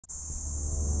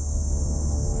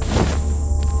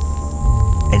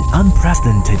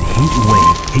unprecedented heat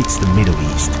wave hits the Middle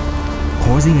East,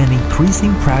 causing an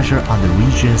increasing pressure on the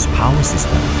region's power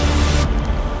system.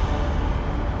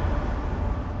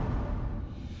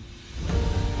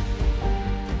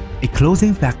 A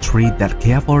clothing factory that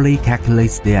carefully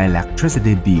calculates their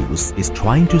electricity bills is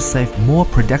trying to save more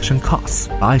production costs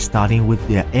by starting with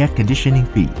their air conditioning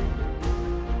fee.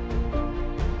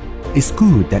 A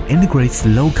school that integrates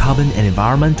low-carbon and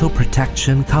environmental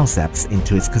protection concepts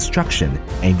into its construction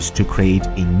aims to create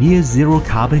a near-zero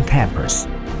carbon campus.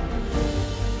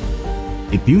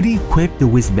 A building equipped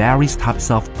with various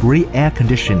types of green air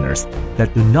conditioners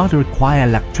that do not require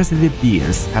electricity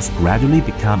bills has gradually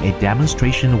become a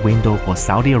demonstration window for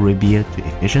Saudi Arabia to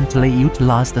efficiently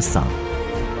utilize the sun.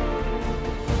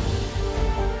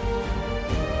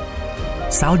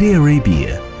 Saudi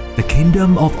Arabia, the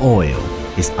kingdom of oil,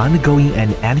 is undergoing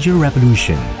an energy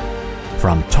revolution.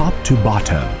 From top to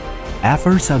bottom,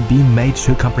 efforts are being made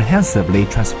to comprehensively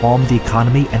transform the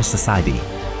economy and society.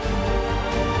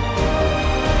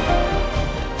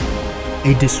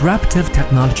 A disruptive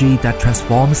technology that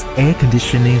transforms air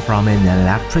conditioning from an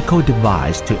electrical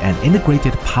device to an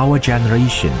integrated power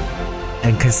generation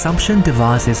and consumption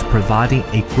device is providing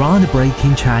a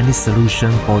groundbreaking Chinese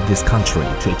solution for this country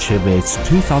to achieve its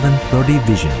 2030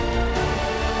 vision.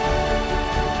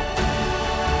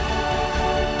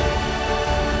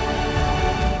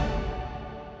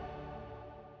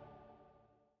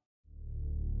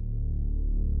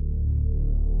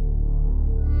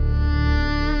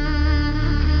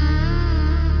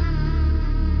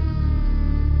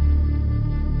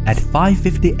 At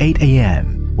 5:58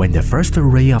 a.m., when the first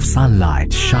ray of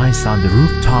sunlight shines on the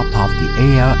rooftop of the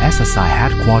ALSSI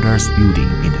headquarters building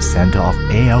in the center of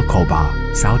Al Khobar,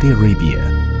 Saudi Arabia,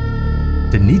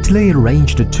 the neatly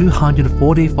arranged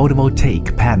 240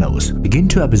 photovoltaic panels begin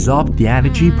to absorb the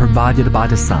energy provided by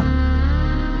the sun.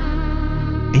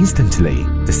 Instantly,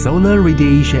 the solar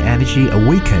radiation energy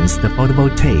awakens the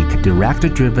photovoltaic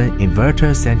direct-driven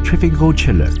inverter centrifugal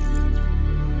chiller.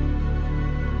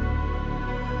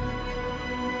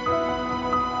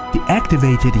 The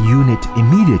activated unit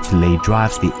immediately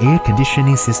drives the air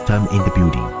conditioning system in the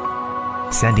building,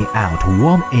 sending out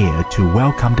warm air to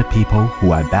welcome the people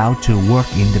who are about to work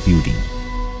in the building.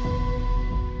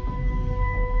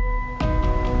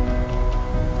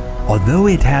 Although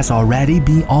it has already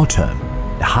been autumn,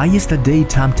 the highest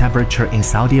daytime temperature in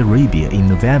Saudi Arabia in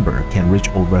November can reach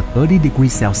over 30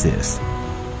 degrees Celsius.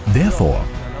 Therefore,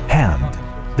 Hamd,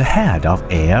 the head of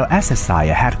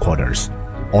ALSSI headquarters,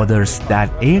 orders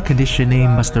that air conditioning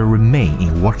must remain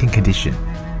in working condition.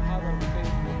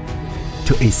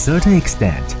 To a certain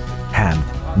extent, Hamd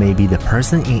may be the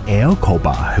person in Al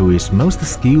Khobar who is most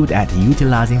skilled at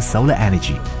utilizing solar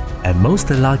energy, and most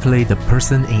likely the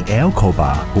person in Al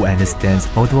Khobar who understands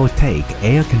photovoltaic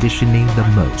air conditioning the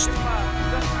most.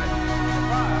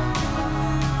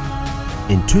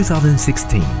 In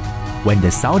 2016, when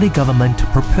the Saudi government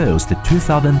proposed the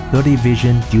 2030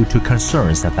 vision due to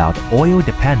concerns about oil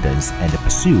dependence and the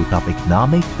pursuit of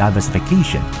economic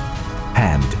diversification,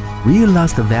 Hamd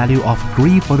realized the value of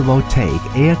green photovoltaic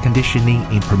air conditioning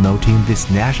in promoting this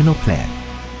national plan.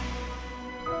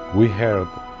 We heard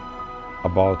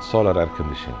about solar air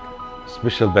conditioning,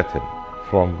 special button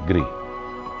from Gree.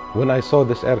 When I saw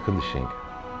this air conditioning,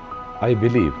 I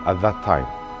believe at that time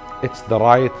it's the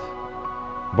right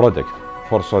product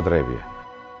for Saudi Arabia.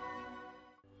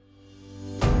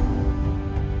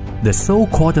 The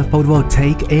so-called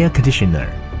photovoltaic air conditioner,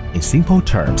 in simple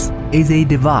terms, is a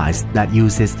device that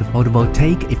uses the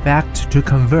photovoltaic effect to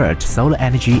convert solar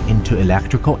energy into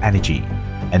electrical energy,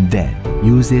 and then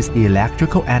uses the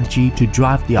electrical energy to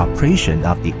drive the operation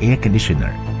of the air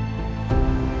conditioner.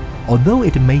 Although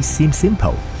it may seem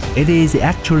simple, it is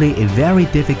actually a very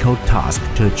difficult task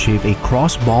to achieve a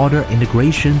cross-border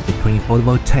integration between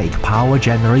photovoltaic power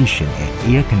generation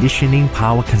and air conditioning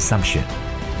power consumption.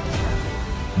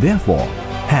 Therefore,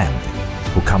 Hamd,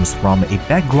 who comes from a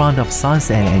background of science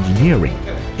and engineering,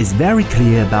 is very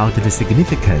clear about the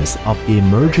significance of the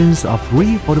emergence of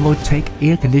green photovoltaic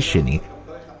air conditioning.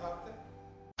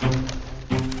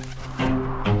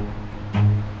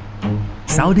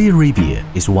 Saudi Arabia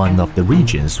is one of the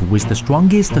regions with the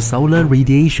strongest solar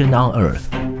radiation on Earth,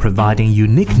 providing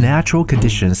unique natural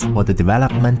conditions for the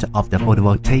development of the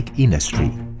photovoltaic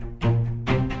industry.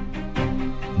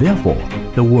 Therefore,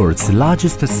 the world's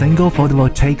largest single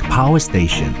photovoltaic power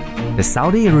station, the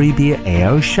Saudi Arabia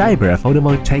Al Shaiber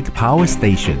photovoltaic power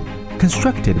station,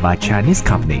 constructed by Chinese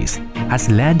companies, has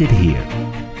landed here.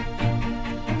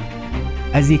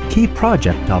 As a key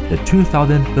project of the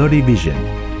 2030 vision,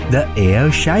 The Al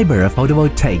Shaiber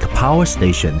photovoltaic power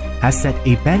station has set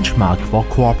a benchmark for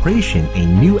cooperation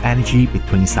in new energy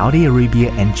between Saudi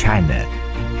Arabia and China.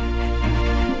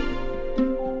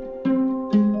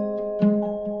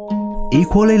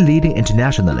 Equally leading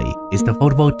internationally is the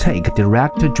photovoltaic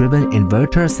direct-driven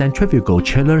inverter centrifugal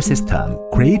chiller system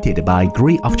created by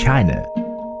Gree of China.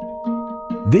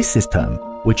 This system,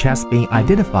 which has been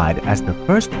identified as the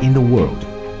first in the world,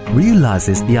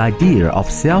 realizes the idea of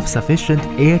self-sufficient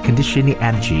air conditioning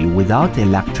energy without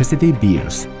electricity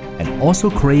bills, and also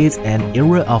creates an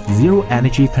era of zero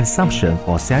energy consumption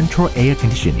for central air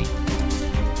conditioning.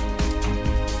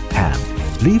 Ham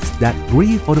believes that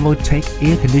green photovoltaic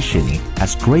air conditioning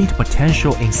has great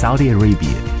potential in Saudi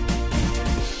Arabia.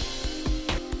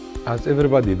 As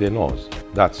everybody knows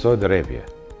that Saudi Arabia,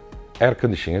 air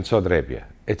conditioning in Saudi Arabia,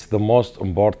 it's the most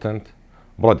important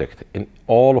product in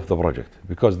all of the project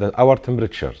because our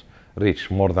temperatures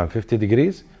reach more than 50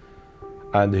 degrees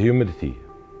and the humidity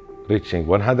reaching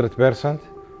 100%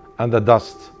 and the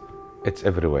dust, it's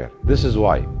everywhere. This is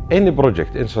why any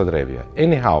project in Saudi Arabia,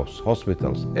 any house,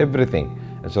 hospitals, everything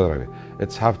in Saudi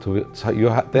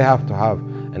Arabia, they have to have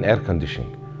an air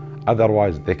conditioning.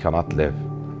 Otherwise, they cannot live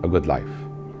a good life.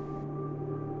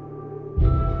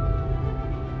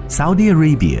 Saudi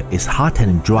Arabia is hot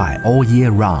and dry all year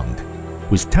round,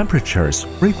 with temperatures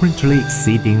frequently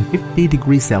exceeding 50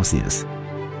 degrees Celsius.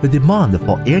 The demand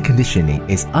for air conditioning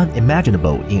is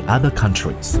unimaginable in other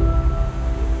countries.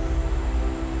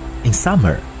 In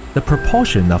summer, the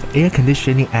proportion of air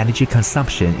conditioning energy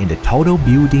consumption in the total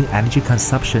building energy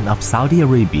consumption of Saudi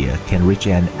Arabia can reach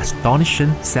an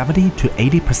astonishing 70 to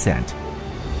 80%.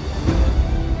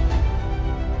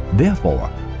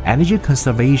 Therefore, energy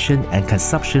conservation and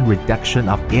consumption reduction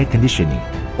of air conditioning,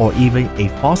 or even a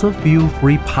fossil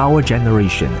fuel-free power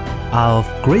generation, are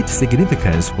of great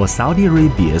significance for Saudi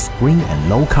Arabia's green and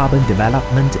low-carbon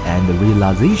development and the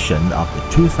realization of the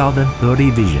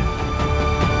 2030 vision.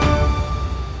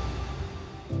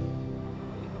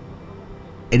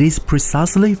 It is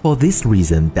precisely for this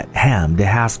reason that Hamd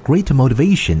has great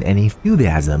motivation and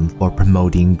enthusiasm for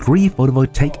promoting green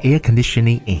photovoltaic air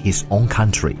conditioning in his own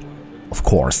country. Of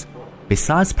course,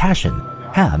 besides passion,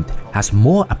 Hamd has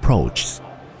more approaches.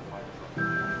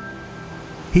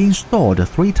 He installed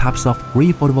 3 types of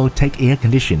green photovoltaic air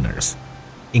conditioners,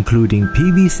 including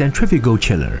PV centrifugal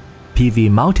chiller,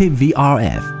 PV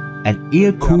multi-VRF, and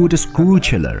air-cooled screw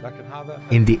chiller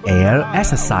in the Al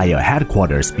Asasaya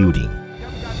headquarters building.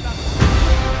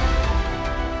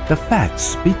 The facts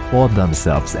speak for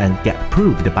themselves and get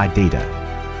proved by data.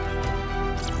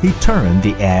 He turned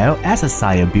the Al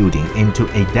Asasaya building into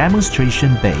a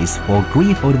demonstration base for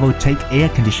green photovoltaic air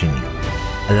conditioning,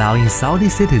 allowing Saudi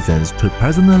citizens to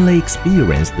personally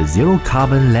experience the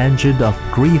zero-carbon legend of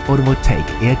green photovoltaic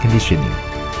air conditioning.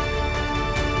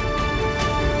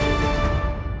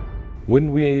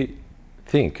 When we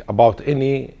think about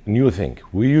any new thing,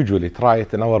 we usually try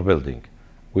it in our building,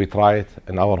 we try it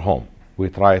in our home, we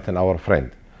try it in our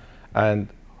friend. And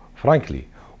frankly,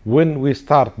 when we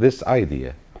start this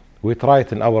idea, we try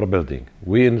it in our building.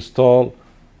 We install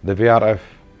the VRF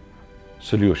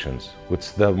solutions, which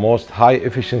is the most high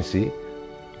efficiency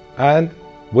and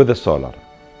with the solar.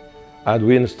 And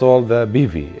we install the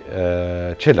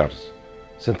PV chillers,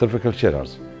 centrifugal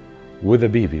chillers, with the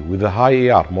PV, with the high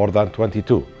ER, more than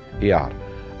 22 ER.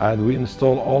 And we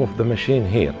install all of the machine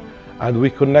here. And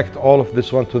we connect all of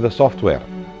this one to the software.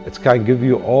 It can give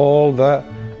you all the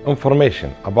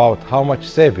information about how much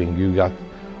saving you got,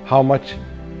 how much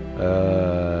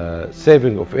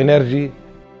saving of energy.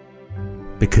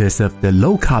 Because of the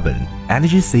low-carbon,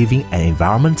 energy-saving and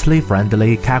environmentally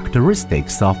friendly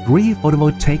characteristics of green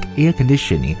photovoltaic air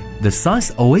conditioning, the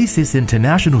Science Oasis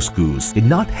International Schools did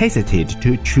not hesitate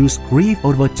to choose green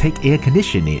photovoltaic air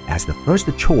conditioning as the first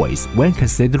choice when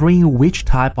considering which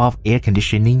type of air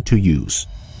conditioning to use.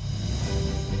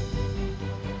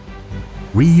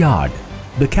 Riyadh,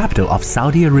 the capital of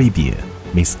Saudi Arabia,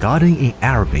 means garden in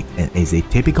Arabic and is a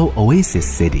typical oasis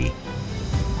city.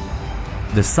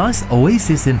 The Science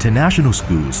Oasis International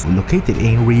Schools located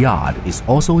in Riyadh is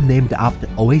also named after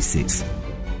Oasis,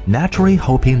 naturally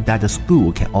hoping that the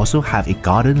school can also have a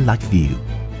garden-like view.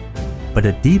 But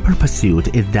the deeper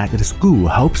pursuit is that the school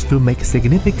hopes to make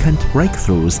significant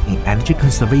breakthroughs in energy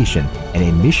conservation and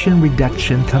emission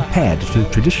reduction compared to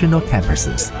traditional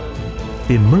campuses.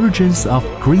 The emergence of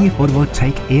green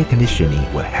photovoltaic air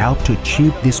conditioning will help to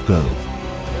achieve this goal.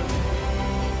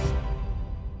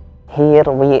 Here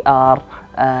we are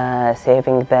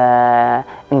saving the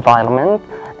environment.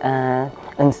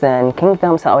 In the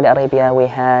Kingdom Saudi Arabia, we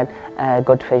had a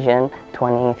good vision to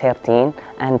 2013,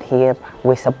 and here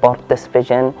we support this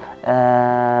vision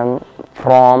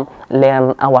from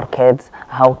learn our kids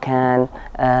how can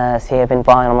save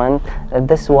environment.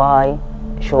 This why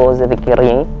shows the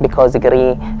GRI, because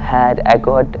GRI had a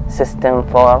good system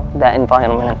for the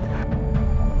environment.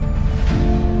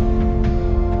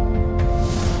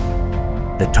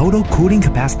 The total cooling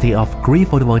capacity of GRI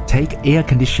photovoltaic air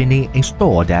conditioning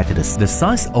installed at the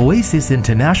Science Oasis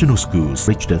International Schools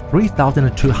reached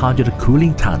 3,200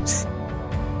 cooling tons.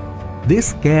 This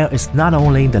scale is not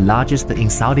only the largest in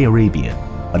Saudi Arabia,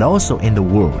 but also in the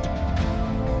world.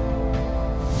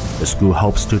 The school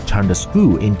hopes to turn the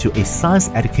school into a science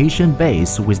education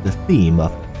base with the theme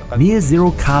of near zero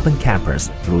carbon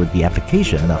campus through the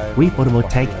application of GRI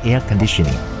photovoltaic air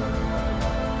conditioning.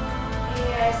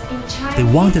 They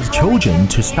wanted children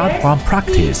to start from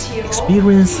practice,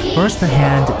 experience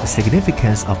firsthand the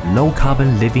significance of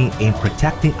low-carbon living in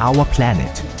protecting our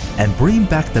planet, and bring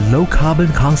back the low-carbon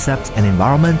concepts and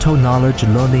environmental knowledge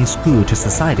learned in school to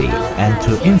society and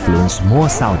to influence more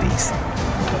Saudis.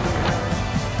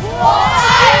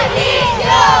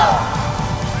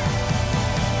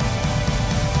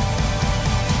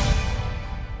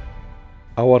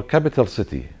 Our capital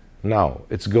city now,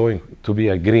 it's going to be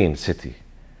a green city.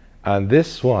 And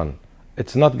this one,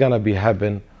 it's not gonna be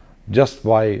happen just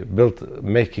by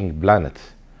making planet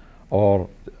or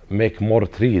make more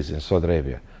trees in Saudi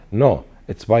Arabia. No,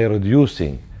 it's by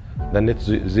reducing the net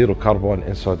zero carbon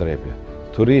in Saudi Arabia.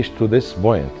 To reach to this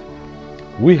point,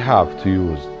 we have to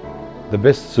use the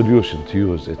best solution to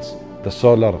use. It's the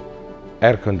solar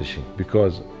air conditioning,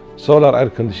 because solar air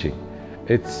conditioning,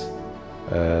 it's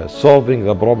solving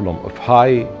the problem of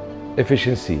high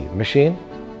efficiency machine,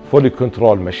 fully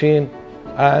controlled machine,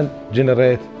 and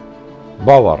generate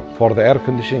power for the air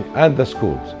conditioning and the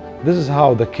schools. This is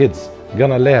how the kids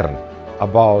gonna learn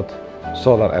about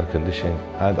solar air conditioning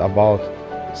and about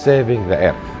saving the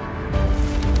earth.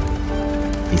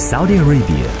 In Saudi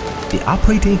Arabia, the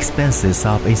operating expenses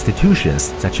of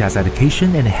institutions such as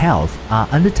education and health are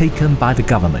undertaken by the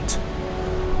government.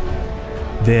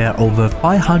 There are over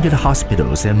 500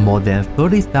 hospitals and more than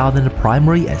 30,000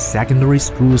 primary and secondary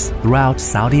schools throughout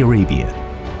Saudi Arabia.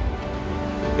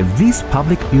 If these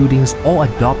public buildings all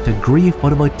adopt GRI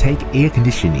photovoltaic air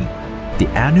conditioning, the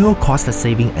annual cost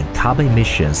saving and carbon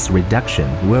emissions reduction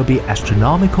will be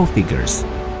astronomical figures.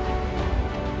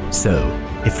 So,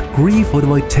 if GRI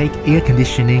photovoltaic air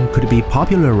conditioning could be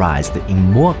popularized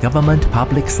in more government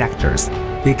public sectors,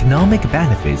 the economic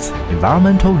benefits,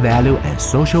 environmental value, and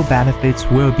social benefits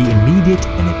will be immediate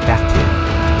and effective.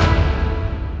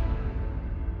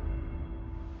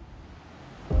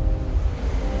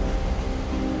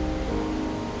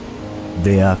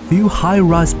 There are few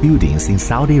high-rise buildings in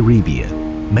Saudi Arabia,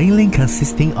 mainly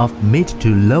consisting of mid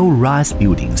to low-rise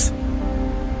buildings.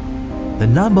 The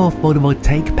number of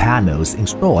photovoltaic panels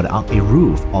installed on a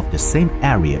roof of the same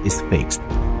area is fixed.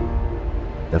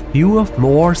 The fewer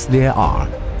floors there are,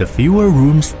 the fewer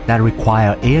rooms that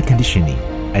require air conditioning,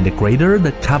 and the greater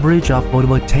the coverage of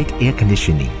photovoltaic air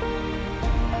conditioning.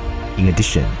 In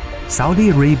addition, Saudi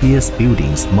Arabia's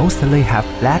buildings mostly have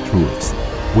flat roofs,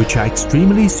 which are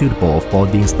extremely suitable for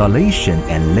the installation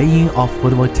and laying of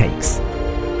photovoltaics.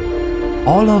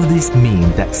 All of these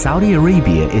mean that Saudi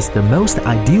Arabia is the most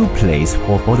ideal place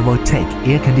for photovoltaic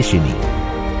air conditioning.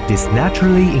 This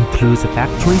naturally includes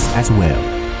factories as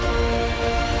well.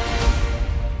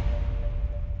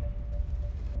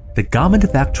 The garment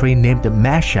factory named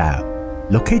Mashal,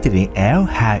 located in Al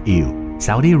Ha'il,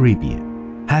 Saudi Arabia,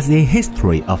 has a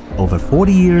history of over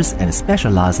 40 years and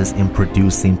specializes in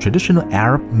producing traditional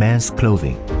Arab men's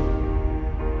clothing.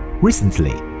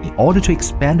 Recently, in order to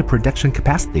expand production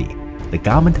capacity, the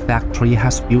garment factory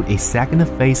has built a second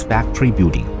phase factory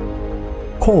building.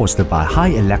 Caused by high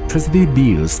electricity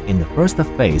bills in the first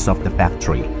phase of the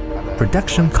factory,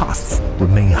 production costs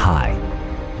remain high.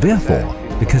 Therefore,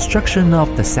 the construction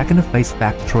of the second phase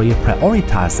factory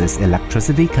prioritizes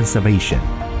electricity conservation.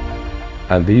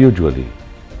 And they usually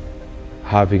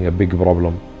having a big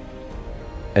problem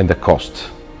in the cost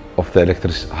of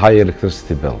the high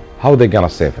electricity bill. How are they gonna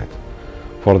save it?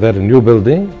 For their new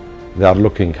building, they are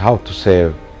looking how to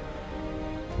save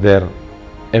their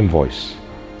invoice.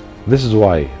 This is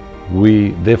why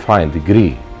they find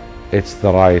GRI, it's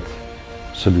the right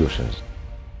solutions.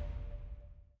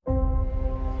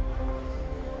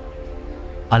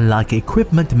 Unlike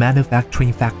equipment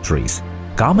manufacturing factories,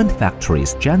 garment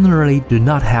factories generally do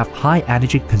not have high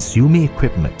energy consuming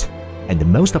equipment, and the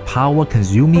most power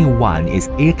consuming one is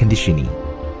air conditioning.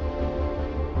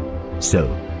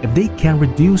 So, if they can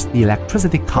reduce the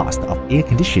electricity cost of air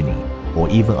conditioning or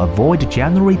even avoid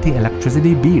generating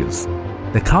electricity bills,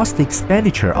 the cost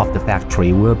expenditure of the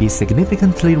factory will be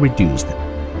significantly reduced.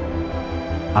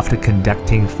 After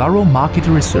conducting thorough market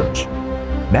research,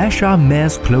 Masha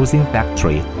Men's Clothing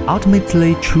Factory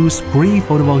ultimately chose green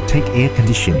photovoltaic air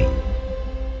conditioning.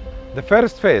 The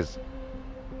first phase,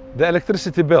 the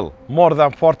electricity bill, more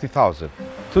than 40,000.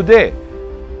 Today,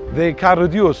 they can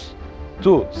reduce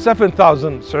to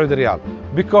 7,000 Saudi Riyal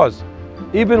because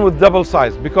even with double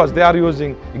size, because they are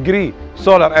using green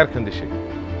solar air conditioning.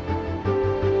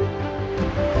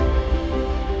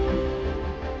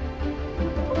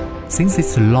 Since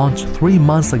its launch 3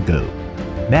 months ago,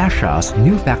 Masha's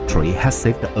new factory has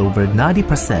saved over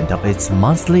 90% of its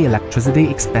monthly electricity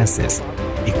expenses,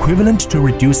 equivalent to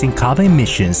reducing carbon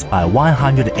emissions by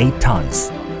 108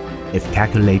 tons. If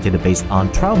calculated based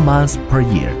on 12 months per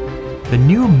year, the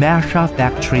new Masha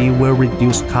factory will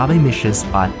reduce carbon emissions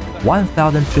by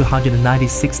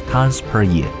 1,296 tons per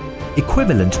year,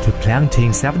 equivalent to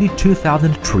planting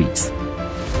 72,000 trees.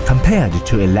 Compared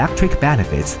to electric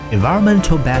benefits,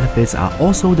 environmental benefits are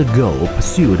also the goal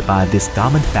pursued by this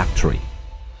garment factory.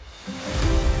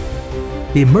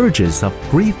 The emergence of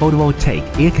green photovoltaic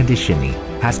air conditioning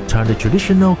has turned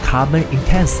traditional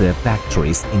carbon-intensive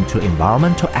factories into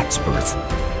environmental experts.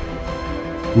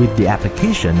 With the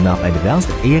application of advanced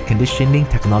air conditioning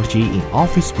technology in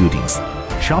office buildings,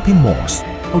 shopping malls,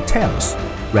 hotels,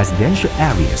 residential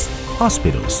areas,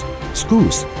 hospitals,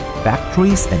 schools,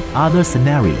 factories, and other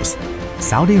scenarios,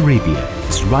 Saudi Arabia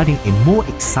is writing a more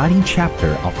exciting chapter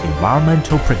of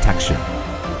environmental protection.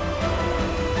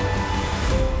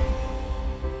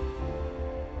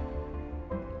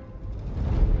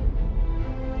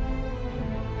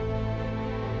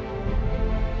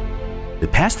 The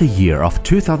past year of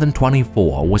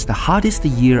 2024 was the hottest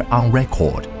year on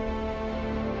record.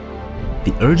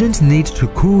 The urgent need to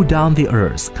cool down the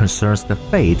earth concerns the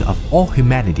fate of all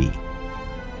humanity.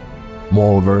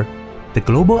 Moreover, the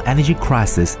global energy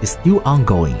crisis is still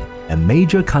ongoing, and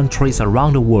major countries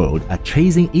around the world are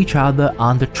chasing each other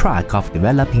on the track of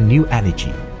developing new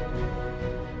energy.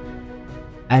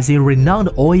 As a renowned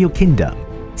oil kingdom,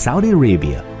 Saudi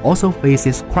Arabia also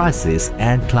faces crises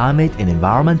and climate and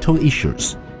environmental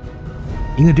issues.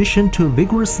 In addition to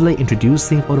vigorously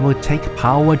introducing photovoltaic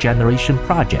power generation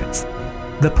projects,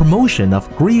 the promotion of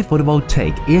green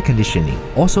photovoltaic air conditioning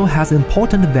also has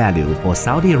important value for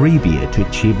Saudi Arabia to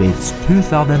achieve its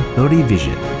 2030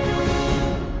 vision.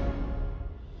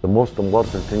 The most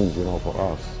important thing, for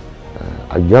us,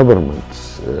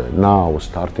 governments now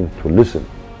starting to listen.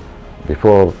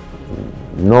 Before,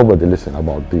 nobody listened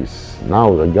about this.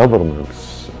 Now the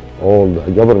governments, all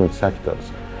the government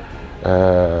sectors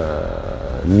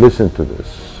listen to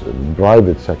this.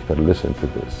 Private sector listen to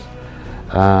this.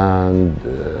 And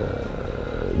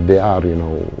they are,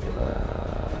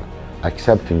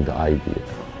 accepting the idea.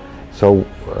 So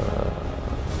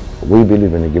we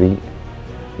believe in agree.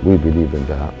 We believe in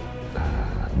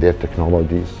their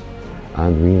technologies,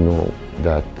 and we know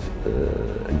that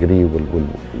agree will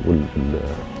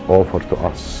offer to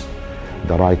us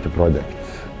the right product,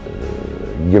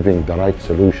 giving the right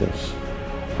solutions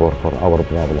for our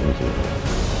problems.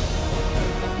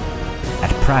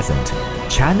 At present,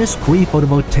 China's green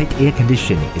photovoltaic air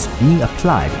conditioning is being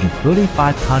applied in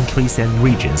 35 countries and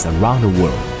regions around the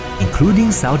world,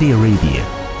 including Saudi Arabia.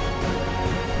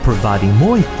 Providing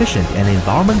more efficient and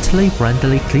environmentally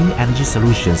friendly clean energy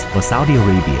solutions for Saudi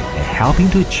Arabia and helping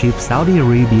to achieve Saudi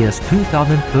Arabia's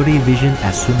 2030 vision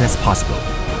as soon as possible.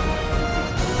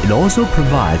 It also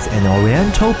provides an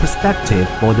oriental perspective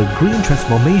for the green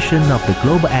transformation of the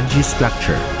global energy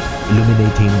structure,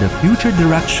 illuminating the future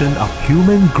direction of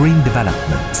human green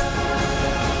development.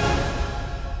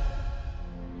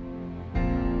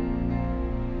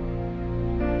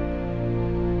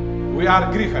 We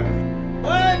are green family.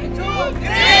 1, 2,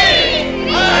 3!